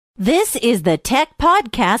This is the Tech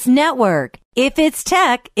Podcast Network. If it's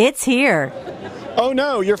tech, it's here. Oh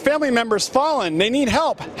no, your family member's fallen. They need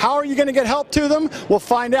help. How are you going to get help to them? We'll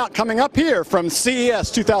find out coming up here from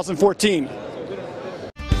CES 2014.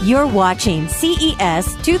 You're watching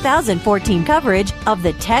CES 2014 coverage of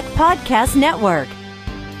the Tech Podcast Network.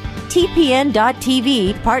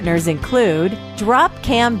 TPN.TV partners include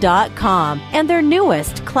Dropcam.com and their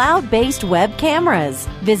newest cloud-based web cameras.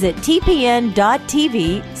 Visit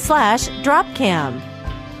TPN.TV/Dropcam.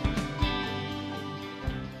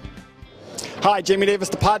 Hi, Jamie Davis,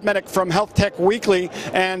 the Podmedic from Health Tech Weekly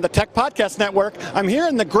and the Tech Podcast Network. I'm here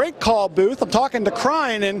in the GreatCall booth. I'm talking to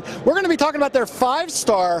Krijn, and we're going to be talking about their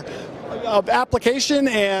 5-star application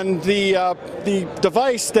and the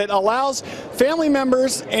device that allows family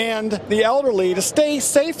members and the elderly to stay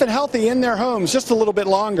safe and healthy in their homes just a little bit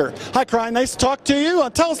longer. Hi, Krijn. Nice to talk to you.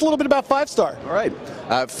 Tell us a little bit about 5-star. All right.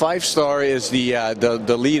 5-star is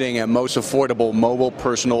the leading and most affordable mobile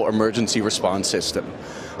personal emergency response system.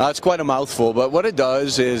 It's quite a mouthful, but what it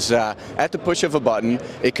does is at the push of a button,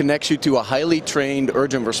 it connects you to a highly trained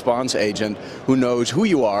urgent response agent who knows who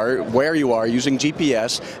you are, where you are using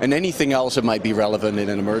GPS, and anything else that might be relevant in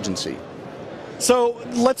an emergency. So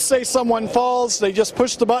let's say someone falls, they just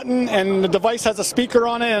push the button and the device has a speaker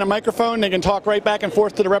on it and a microphone, they can talk right back and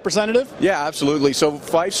forth to the representative? Yeah, absolutely. So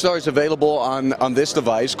 5-star is available on this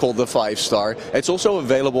device called the 5-star. It's also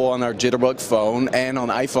available on our Jitterbug phone and on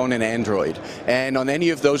iPhone and Android. And on any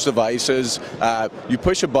of those devices, you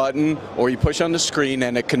push a button or you push on the screen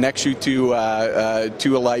and it connects you to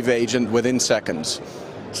a live agent within seconds.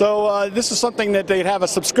 So this is something that they'd have a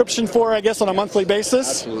subscription for, I guess, on a monthly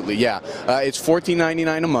basis? Absolutely, yeah. It's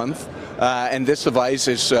 $14.99 a month, and this device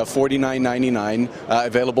is $49.99,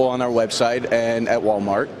 available on our website and at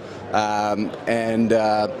Walmart.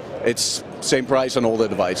 It's same price on all the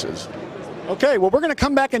devices. Okay, well, we're going to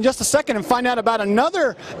come back in just a second and find out about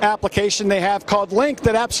another application they have called Link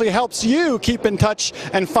that actually helps you keep in touch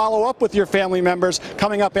and follow up with your family members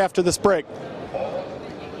coming up after this break.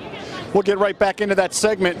 We'll get right back into that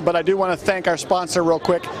segment, but I do want to thank our sponsor real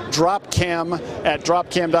quick, Dropcam at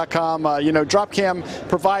Dropcam.com. Dropcam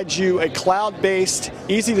provides you a cloud-based,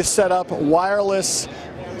 easy-to-set-up, wireless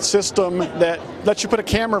system that lets you put a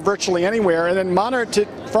camera virtually anywhere and then monitor it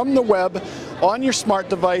from the web on your smart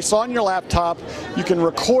device, on your laptop. You can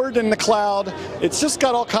record in the cloud. It's just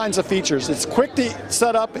got all kinds of features. It's quick to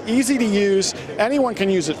set up, easy to use. Anyone can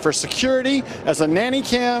use it for security, as a nanny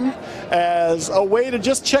cam, as a way to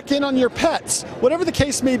just check in on your pets. Whatever the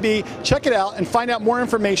case may be, check it out and find out more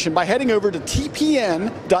information by heading over to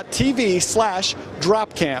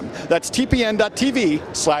TPN.TV/Dropcam. That's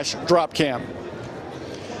TPN.TV/Dropcam.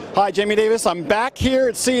 Hi, Jamie Davis. I'm back here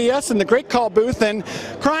at CES in the GreatCall booth, and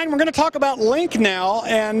Krijn, we're going to talk about Link now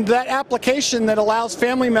and that application that allows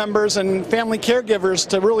family members and family caregivers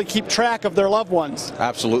to really keep track of their loved ones.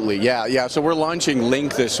 Absolutely, yeah. So we're launching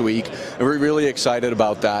Link this week, and we're really excited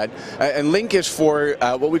about that. And Link is for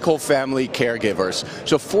what we call family caregivers.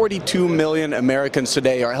 So 42 million Americans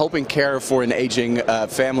today are helping care for an aging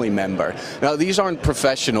family member. Now, these aren't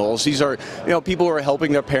professionals. These are people who are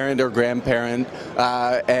helping their parent or grandparent.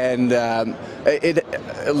 And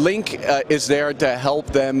Link is there to help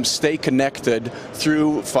them stay connected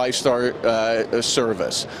through 5-star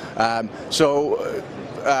service.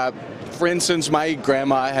 For instance, my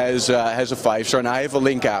grandma has a 5-star, and I have a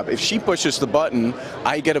Link app. If she pushes the button,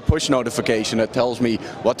 I get a push notification that tells me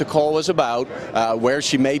what the call was about, where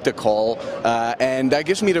she made the call, and that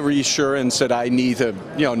gives me the reassurance that I need to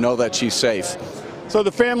know that she's safe. So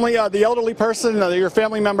the family, the elderly person, your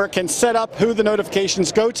family member can set up who the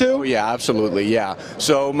notifications go to? Oh, yeah, absolutely, yeah.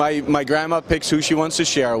 So my grandma picks who she wants to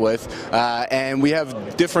share with, and we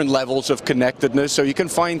have different levels of connectedness. So you can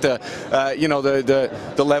find the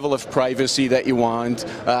level of privacy that you want.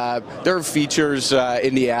 There are features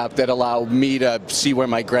in the app that allow me to see where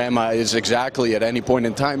my grandma is exactly at any point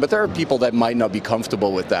in time, but there are people that might not be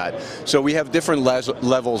comfortable with that. So we have different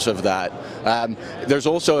levels of that. There's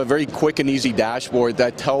also a very quick and easy dashboard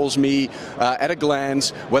that tells me at a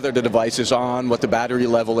glance whether the device is on, what the battery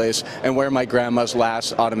level is, and where my grandma's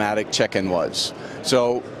last automatic check-in was.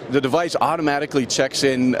 So the device automatically checks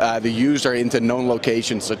in the user into known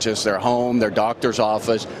locations such as their home, their doctor's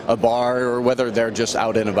office, a bar, or whether they're just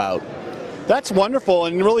out and about. That's wonderful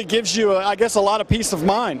and really gives you, I guess, a lot of peace of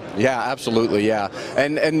mind. Yeah, absolutely, yeah.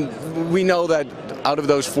 And we know that out of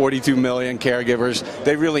those 42 million caregivers,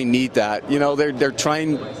 they really need that. They're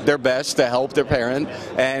trying their best to help their parent,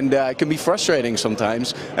 and it can be frustrating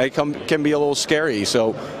sometimes. It can be a little scary.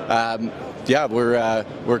 So yeah,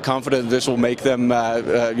 we're confident this will make them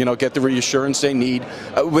get the reassurance they need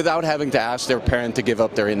without having to ask their parent to give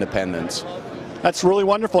up their independence. That's really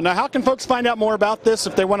wonderful. Now, how can folks find out more about this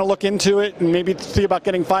if they want to look into it and maybe see about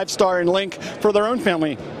getting 5-star and Link for their own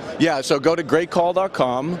family? Yeah, so go to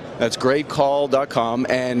GreatCall.com. That's GreatCall.com,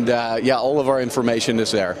 and all of our information is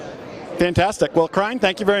there. Fantastic. Well, Krijn,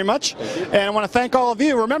 thank you very much. And I want to thank all of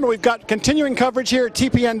you. Remember, we've got continuing coverage here at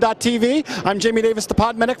TPN.TV. I'm Jamie Davis, the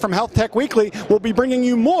Podmedic from Health Tech Weekly. We'll be bringing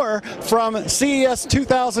you more from CES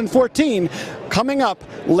 2014 coming up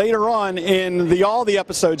later on in all the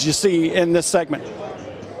episodes you see in this segment.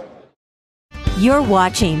 You're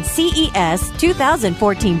watching CES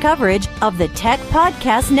 2014 coverage of the Tech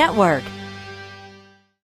Podcast Network.